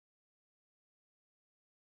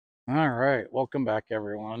All right, welcome back,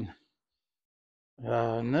 everyone.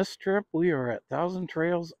 On this trip, we are at Thousand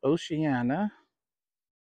Trails Oceana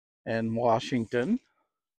in Washington.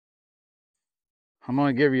 I'm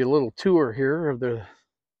going to give you a little tour here of the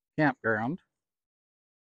campground.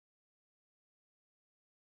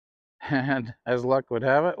 And as luck would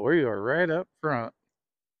have it, we are right up front.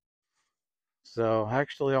 So,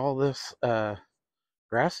 actually, all this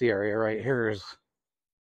grassy area right here is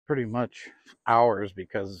pretty much ours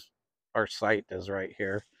because our site is right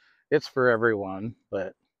here. It's for everyone,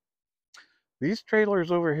 but these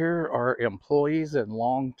trailers over here are employees and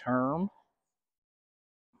long term,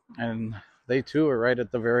 and they too are right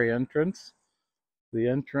at the very entrance. The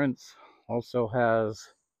entrance also has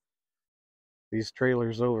these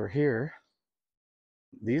trailers over here.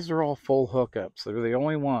 These are all full hookups. They're the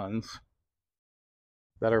only ones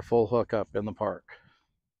that are full hookup in the park.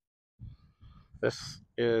 This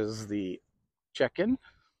is the check-in.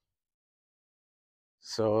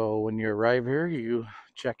 So when you arrive here, you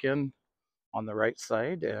check in on the right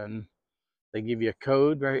side, and they give you a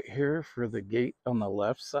code right here for the gate on the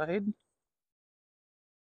left side.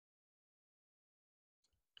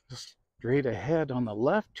 Just straight ahead on the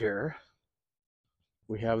left here,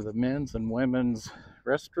 we have the men's and women's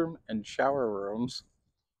restroom and shower rooms.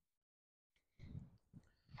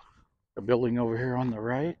 The building over here on the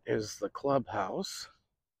right is the clubhouse,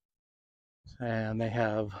 and they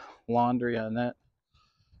have laundry in it,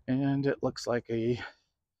 and it looks like a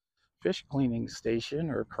fish cleaning station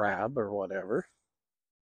or crab or whatever.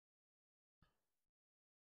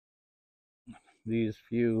 These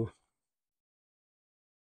few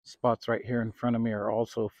spots right here in front of me are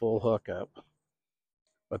also full hookup,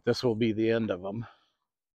 but this will be the end of them.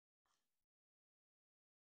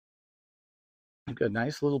 A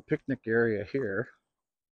nice little picnic area here.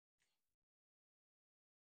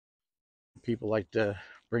 People like to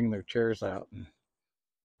bring their chairs out and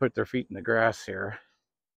put their feet in the grass here,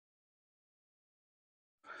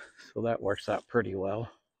 so that works out pretty well.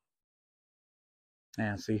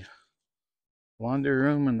 And see, laundry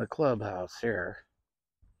room in the clubhouse here.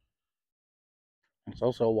 It's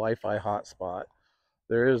also a Wi-Fi hotspot.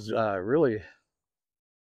 There is really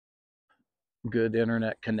good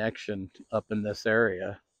internet connection up in this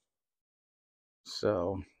area.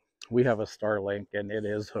 So we have a Starlink and it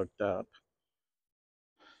is hooked up.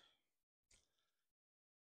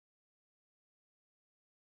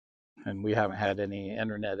 And we haven't had any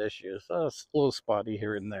internet issues. It's a little spotty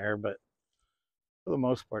here and there, but for the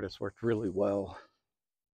most part, it's worked really well.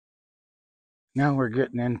 Now we're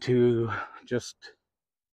getting into just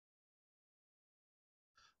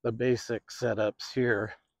the basic setups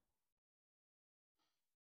here.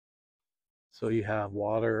 So you have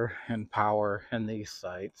water and power in these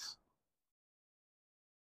sites.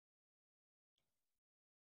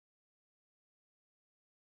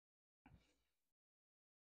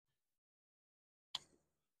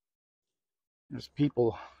 There's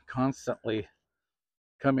people constantly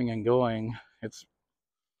coming and going. It's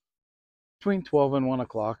between 12 and 1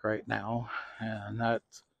 o'clock right now, and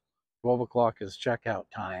that's 12 o'clock is checkout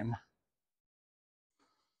time.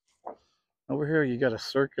 Over here you got a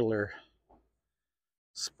circular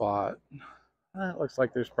spot. It looks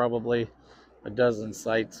like there's probably a dozen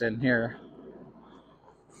sites in here.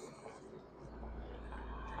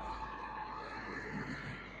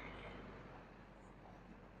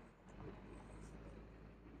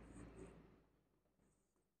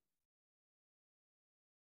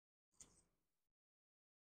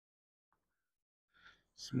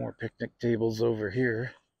 Some more picnic tables over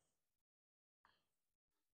here.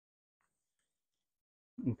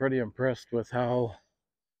 I'm pretty impressed with how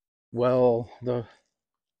well the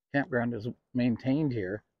campground is maintained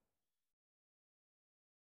here.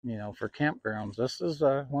 You know, for campgrounds, this is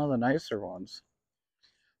one of the nicer ones.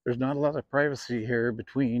 There's not a lot of privacy here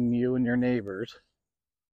between you and your neighbors.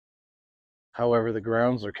 However, the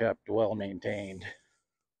grounds are kept well maintained.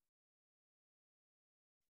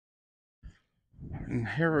 And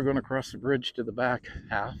here we're going to cross the bridge to the back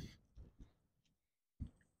half.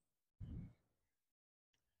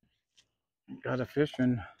 Got a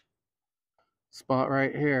fishing spot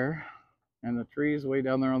right here, and the trees way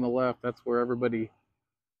down there on the left, that's where everybody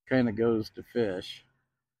kind of goes to fish.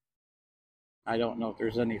 I don't know if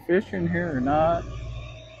there's any fish in here or not,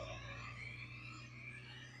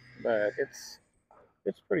 but it's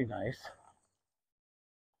pretty nice.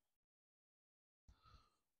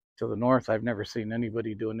 To the north, I've never seen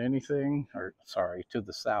anybody doing anything, or sorry, to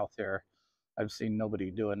the south here, I've seen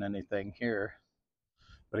nobody doing anything here.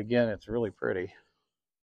 But again, it's really pretty.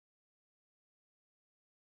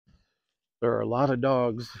 There are a lot of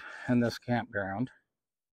dogs in this campground.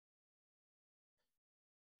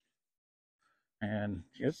 and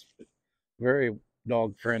it's very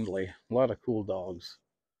dog friendly. A lot of cool dogs.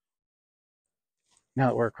 Now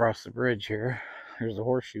that we're across the bridge here, there's a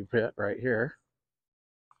horseshoe pit right here.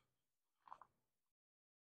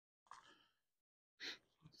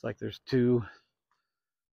 It's like there's two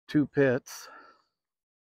pits,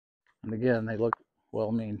 and again, they look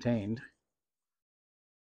well maintained.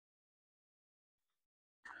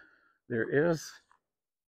 There is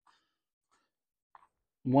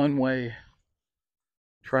one-way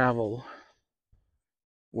travel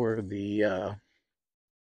where the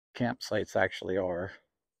campsites actually are.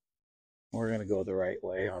 We're going to go the right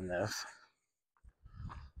way on this.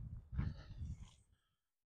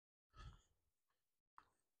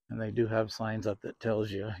 And they do have signs up that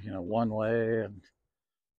tells you, you know, one way and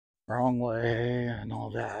wrong way and all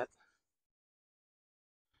that.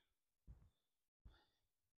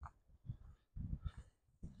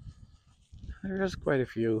 There is quite a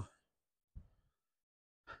few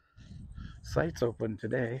sites open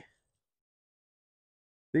today.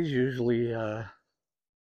 These usually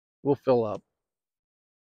will fill up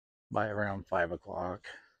by around 5 o'clock,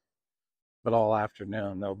 but all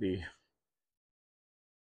afternoon there'll be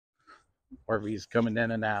RVs coming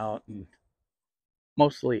in and out, and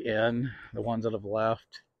mostly in. The ones that have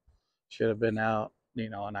left should have been out, you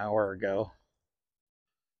know, an hour ago.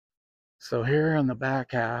 So here in the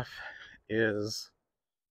back half is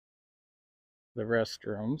the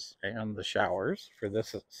restrooms and the showers for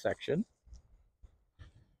this section.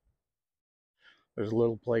 There's a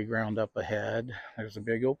little playground up ahead. There's a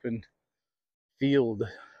big open field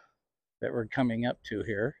that we're coming up to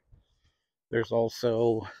here. There's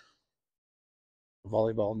also a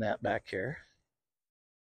volleyball net back here.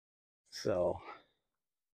 So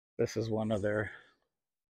this is one of their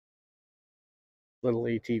little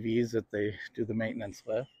ATVs that they do the maintenance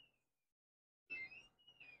with.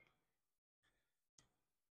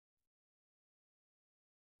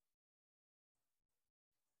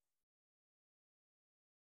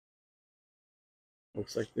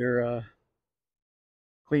 Looks like they're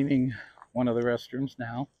cleaning one of the restrooms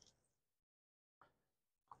now.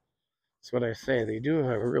 That's what I say. They do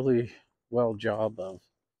a really well job of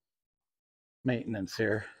maintenance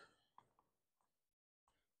here.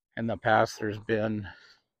 In the past, there's been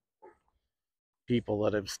people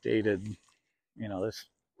that have stated, you know, this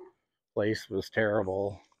place was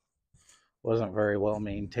terrible, wasn't very well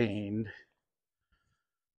maintained.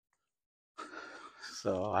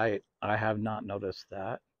 So I have not noticed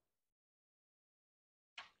that.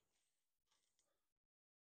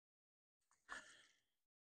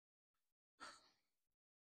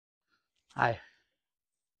 Hi.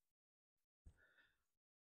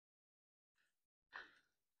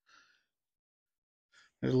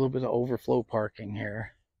 There's a little bit of overflow parking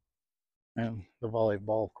here, and the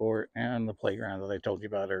volleyball court and the playground that I told you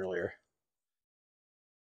about earlier.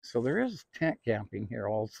 So there is tent camping here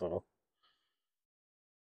also.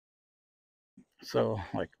 So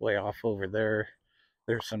like way off over there,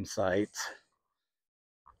 there's some sites.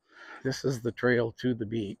 This is the trail to the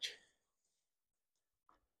beach.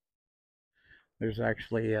 There's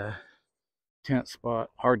actually a tent spot,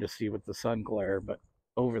 hard to see with the sun glare, but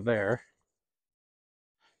over there.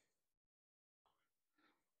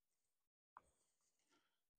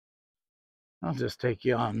 I'll just take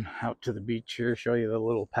you on out to the beach here, show you the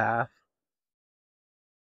little path.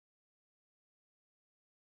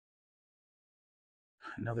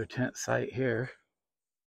 Another tent site here.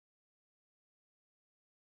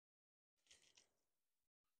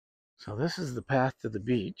 So this is the path to the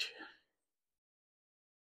beach.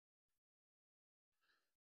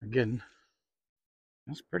 Again,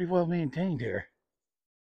 it's pretty well maintained here.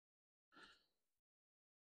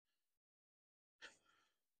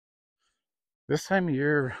 This time of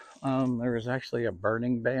year, there was actually a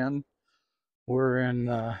burning ban. We're in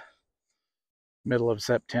the middle of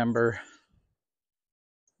September,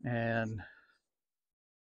 and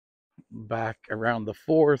back around the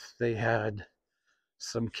 4th, they had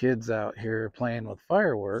some kids out here playing with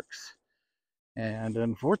fireworks, and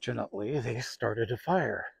unfortunately, they started a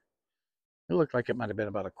fire. It looked like it might have been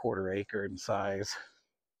about a 1/4 acre in size,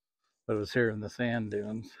 but it was here in the sand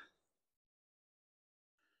dunes.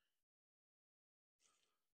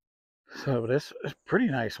 So this is a pretty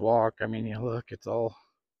nice walk. I mean, you look, it's all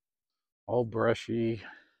brushy.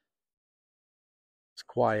 It's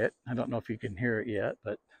quiet. I don't know if you can hear it yet,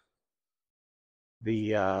 but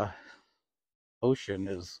the ocean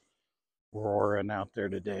is roaring out there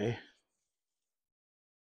today.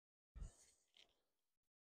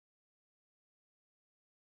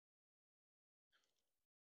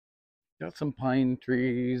 Got some pine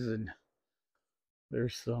trees, and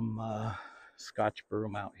there's some Scotch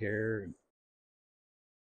broom out here.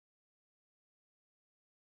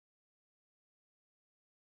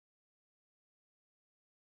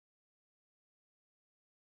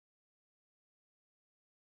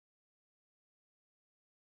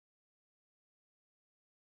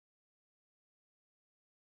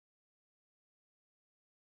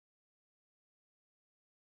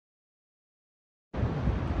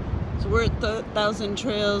 So we're at the Thousand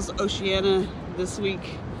Trails Oceana this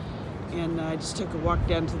week, and I just took a walk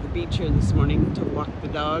down to the beach here this morning to walk the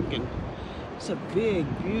dog, and it's a big,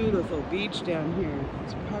 beautiful beach down here.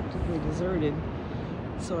 It's practically deserted,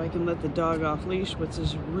 so I can let the dog off leash, which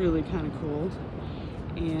is really kind of cool.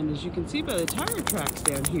 And as you can see by the tire tracks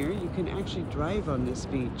down here, you can actually drive on this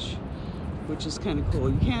beach, which is kind of cool.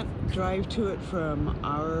 You can't drive to it from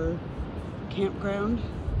our campground.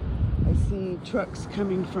 I see trucks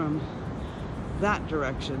coming from that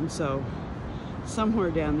direction, so somewhere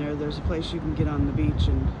down there there's a place you can get on the beach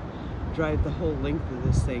and drive the whole length of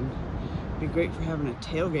this thing. Be great for having a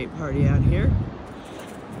tailgate party out here.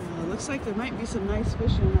 Looks like there might be some nice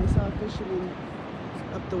fishing. I saw a fisherman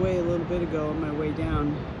up the way a little bit ago on my way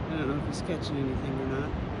down. I don't know if he's catching anything or not,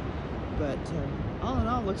 but all in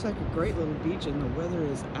all, looks like a great little beach, and the weather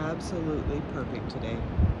is absolutely perfect today.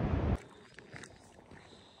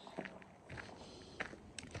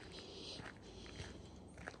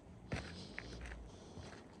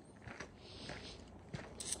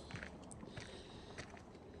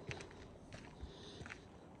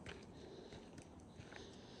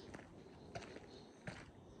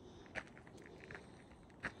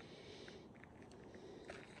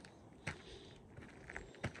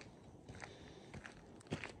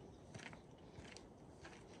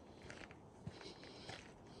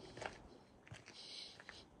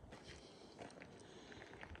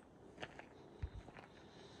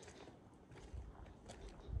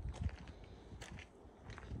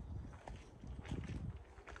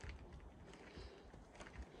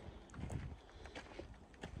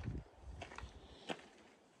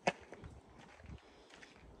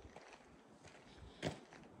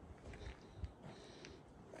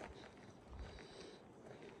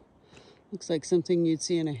 Looks like something you'd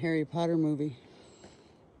see in a Harry Potter movie.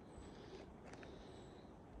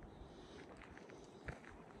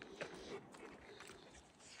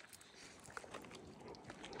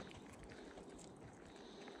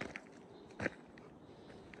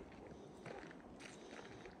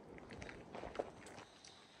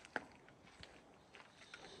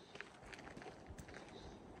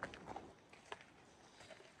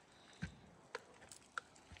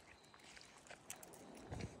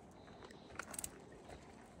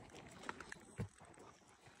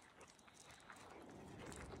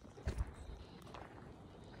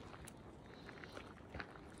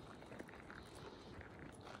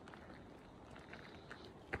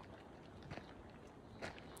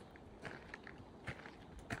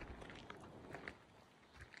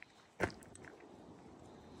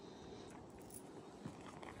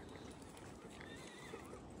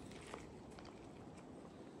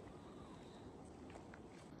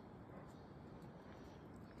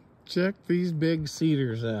 Check these big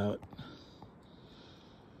cedars out.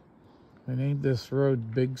 They named this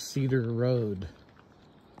road Big Cedar Road.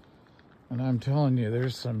 And I'm telling you,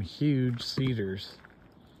 there's some huge cedars.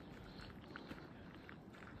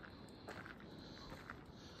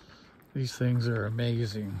 These things are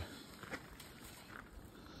amazing.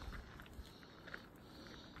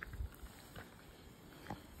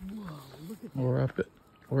 Whoa, look at that.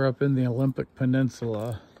 We're up in the Olympic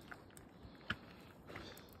Peninsula.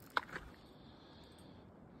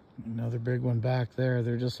 Another big one back there.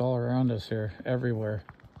 They're just all around us here, everywhere.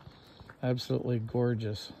 Absolutely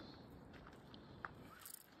gorgeous.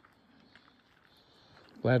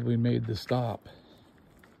 Glad we made the stop.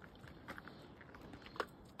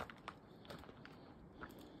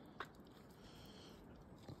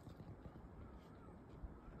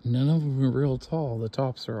 None of them are real tall. The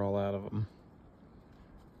tops are all out of them.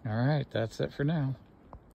 All right, that's it for now.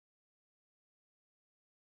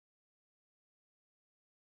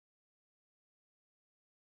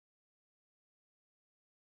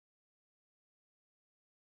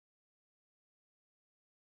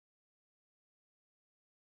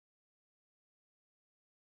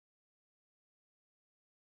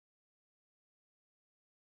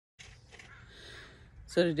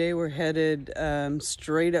 So today we're headed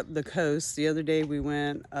straight up the coast. The other day we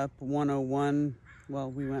went up 101.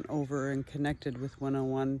 Well, we went over and connected with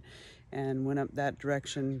 101 and went up that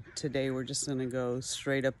direction. Today we're just gonna go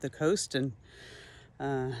straight up the coast and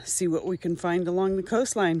see what we can find along the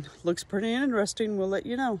coastline. Looks pretty interesting. We'll let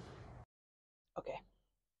you know. Okay.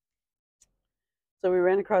 So we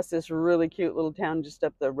ran across this really cute little town just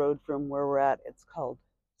up the road from where we're at. It's called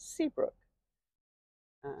Seabrook.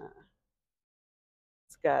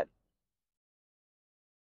 It's got,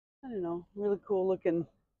 I don't know, really cool looking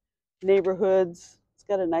neighborhoods. It's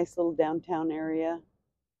got a nice little downtown area.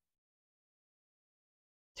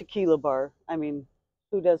 Tequila bar. I mean,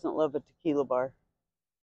 who doesn't love a tequila bar?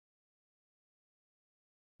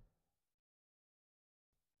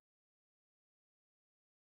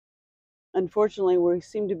 Unfortunately, we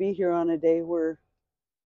seem to be here on a day where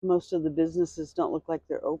most of the businesses don't look like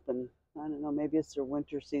they're open. I don't know, maybe it's their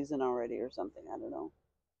winter season already or something. I don't know.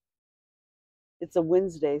 It's a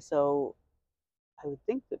Wednesday, so I would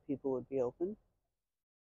think that people would be open.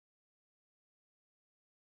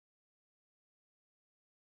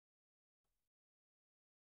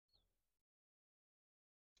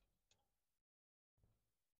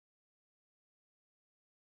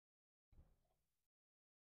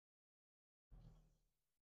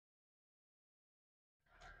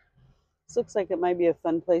 This looks like it might be a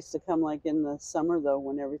fun place to come like in the summer though,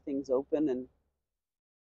 when everything's open and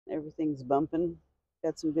everything's bumping.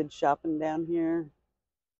 Got some good shopping down here.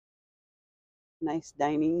 Nice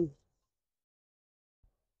dining.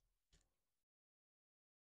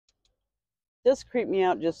 Does creep me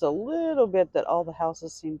out just a little bit that all the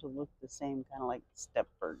houses seem to look the same, kind of like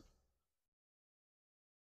Stepford.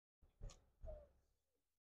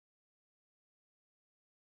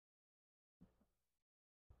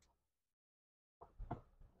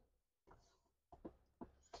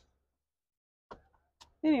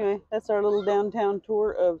 Anyway, that's our little downtown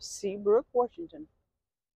tour of Seabrook, Washington.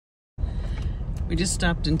 We just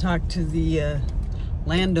stopped and talked to the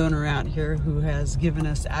landowner out here who has given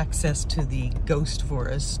us access to the ghost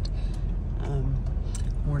forest.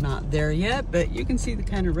 We're not there yet, but you can see the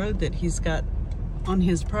kind of road that he's got on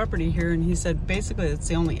his property here, and he said basically it's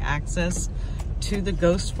the only access to the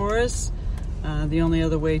ghost forest. The only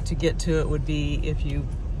other way to get to it would be if you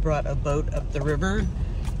brought a boat up the river,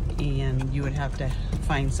 and you would have to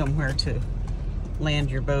find somewhere to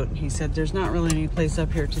land your boat. He said there's not really any place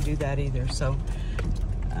up here to do that either. So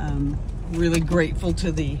really grateful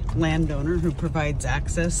to the landowner who provides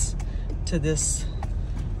access to this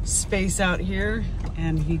space out here.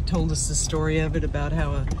 And he told us the story of it, about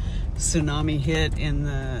how a tsunami hit in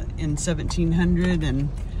 1700, and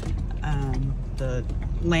the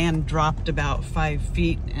land dropped about 5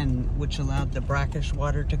 feet, and which allowed the brackish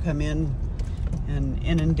water to come in and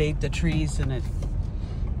inundate the trees, and it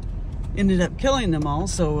ended up killing them all.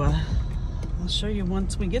 So I'll show you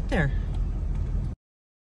once we get there.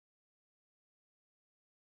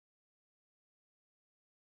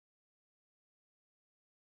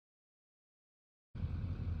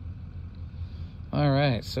 All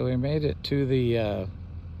right, so we made it to the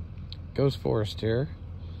ghost forest here,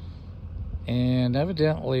 and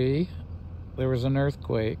evidently there was an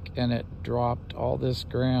earthquake and it dropped all this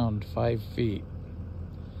ground 5 feet,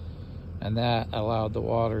 and that allowed the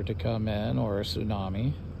water to come in, or a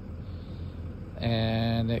tsunami,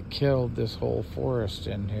 and it killed this whole forest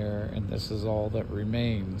in here, and this is all that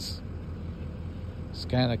remains. It's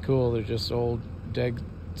kind of cool. They're just old dead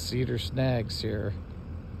cedar snags here.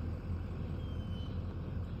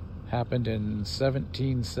 Happened in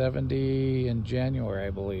 1770 in January, I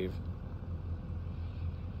believe.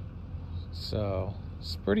 So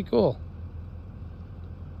it's pretty cool.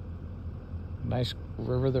 Nice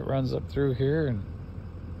river that runs up through here, and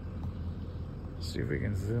see if we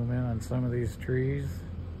can zoom in on some of these trees.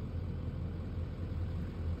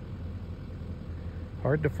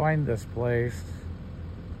 Hard to find this place,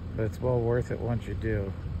 but it's well worth it once you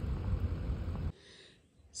do.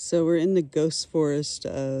 So we're in the ghost forest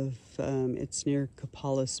of, it's near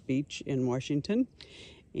Copalis Beach in Washington.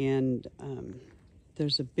 And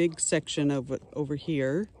there's a big section of it over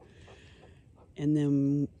here. And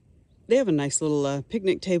then they have a nice little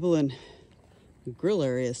picnic table and grill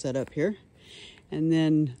area set up here. And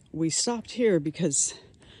then we stopped here because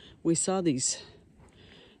we saw this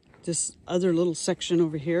other little section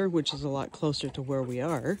over here, which is a lot closer to where we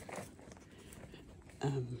are.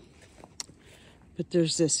 But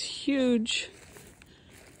there's this huge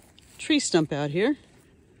tree stump out here,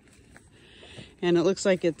 and it looks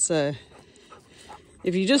like it's if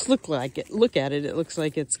you just look at it, it looks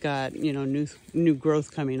like it's got, you know, new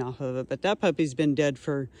growth coming off of it. But that puppy's been dead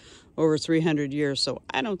for over 300 years, so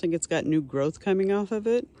I don't think it's got new growth coming off of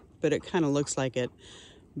it, but it kind of looks like it.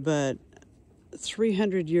 But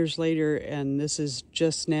 300 years later, and this is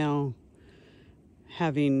just now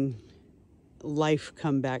having life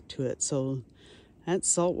come back to it. So that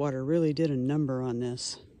salt water really did a number on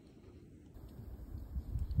this.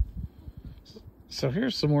 So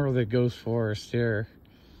here's some more of the ghost forest here.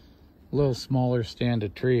 A little smaller stand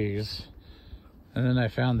of trees. And then I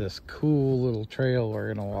found this cool little trail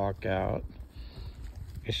we're gonna walk out.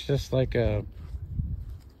 It's just like a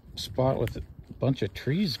spot with a bunch of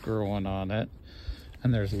trees growing on it.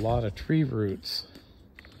 And there's a lot of tree roots.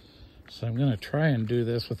 So I'm gonna try and do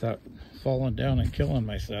this without falling down and killing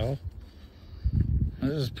myself.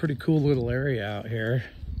 This is a pretty cool little area out here.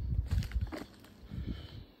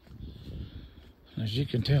 As you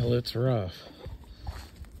can tell, it's rough.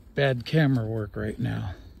 Bad camera work right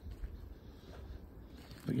now.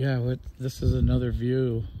 But yeah, this is another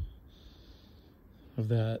view of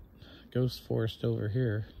that ghost forest over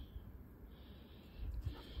here.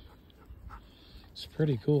 It's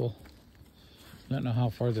pretty cool. I don't know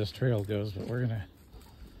how far this trail goes, but we're gonna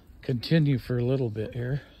continue for a little bit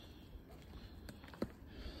here.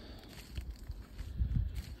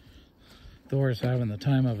 Thor's having the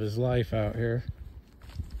time of his life out here.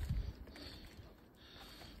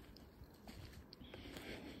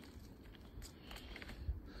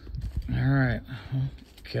 All right, I'll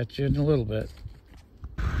catch you in a little bit.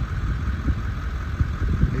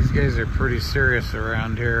 These guys are pretty serious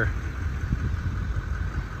around here.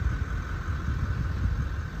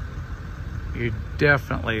 You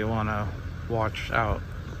definitely want to watch out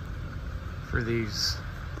for these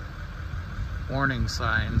warning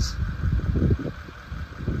signs.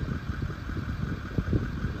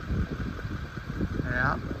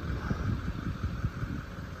 Yeah.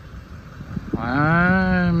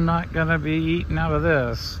 I'm not gonna be eating out of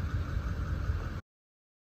this.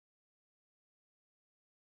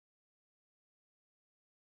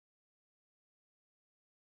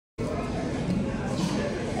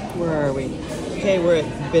 Where are we? Okay, we're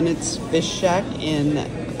at Bennett's Fish Shack in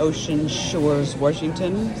Ocean Shores,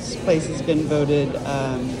 Washington. This place has been voted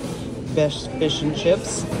best fish and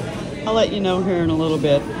chips. I'll let you know here in a little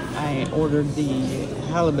bit. I ordered the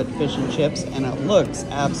halibut fish and chips, and it looks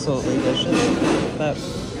absolutely delicious. But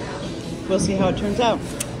we'll see how it turns out.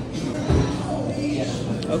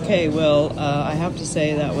 Okay, well, I have to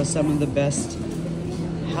say that was some of the best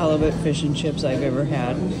halibut fish and chips I've ever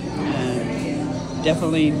had.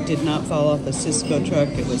 Definitely did not fall off a Cisco truck.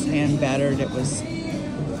 It was hand battered. It was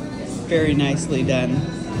very nicely done.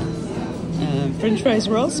 French fries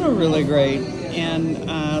were also really great. And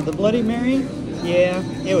the Bloody Mary, yeah,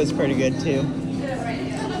 it was pretty good too.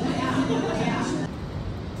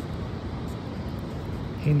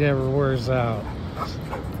 He never wears out.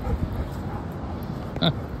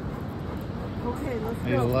 Okay, let's go.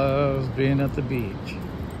 He loves being at the beach.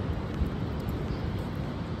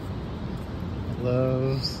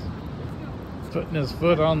 Loves putting his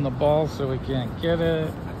foot on the ball so he can't get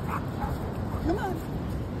it. Come on.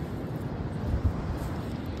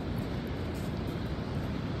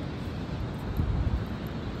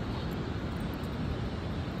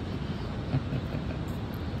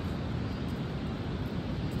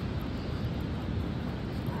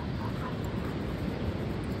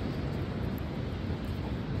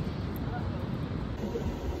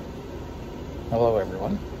 Hello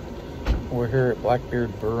everyone. We're here at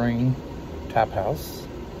Blackbeard Brewing Tap House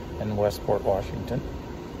in Westport, Washington.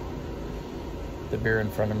 The beer in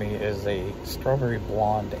front of me is a strawberry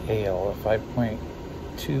blonde ale, a 5.2%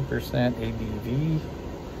 ABV,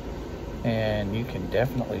 and you can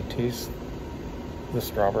definitely taste the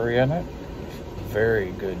strawberry in it.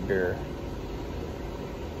 Very good beer.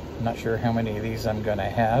 I'm not sure how many of these I'm gonna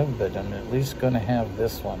have, but I'm at least gonna have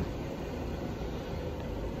this one.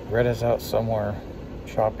 Retta's out somewhere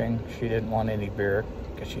shopping. She didn't want any beer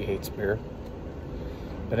because she hates beer.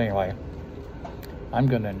 But anyway, I'm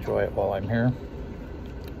going to enjoy it while I'm here.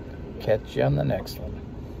 Catch you on the next one.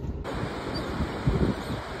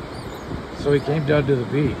 So we came down to the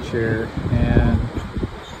beach here, and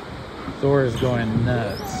Thor is going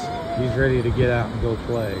nuts. He's ready to get out and go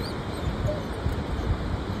play.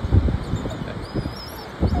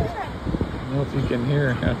 I don't know if you can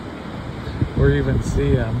hear him or even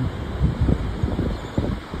see him.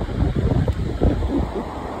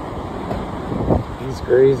 He's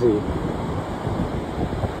crazy.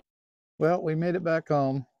 Well, we made it back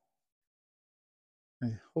home.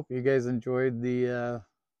 I hope you guys enjoyed the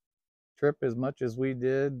trip as much as we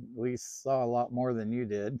did. We saw a lot more than you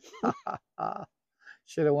did.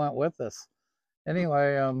 Should have went with us.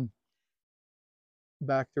 Anyway,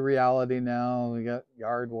 back to reality now. We got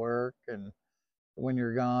yard work, and when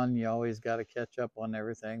you're gone, you always got to catch up on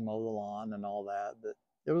everything, mow the lawn and all that. But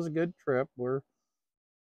it was a good trip. We're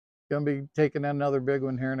gonna be taking another big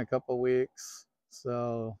one here in a couple of weeks,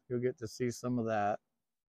 so you'll get to see some of that.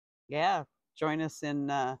 Yeah, join us in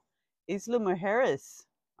Isla Mujeres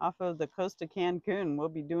off of the coast of Cancun. We'll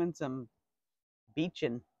be doing some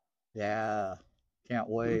beaching. Yeah, can't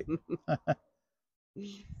wait.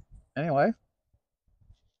 Anyway,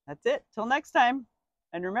 That's it. Till next time.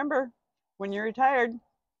 And remember, when you're retired,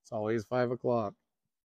 it's always 5 o'clock.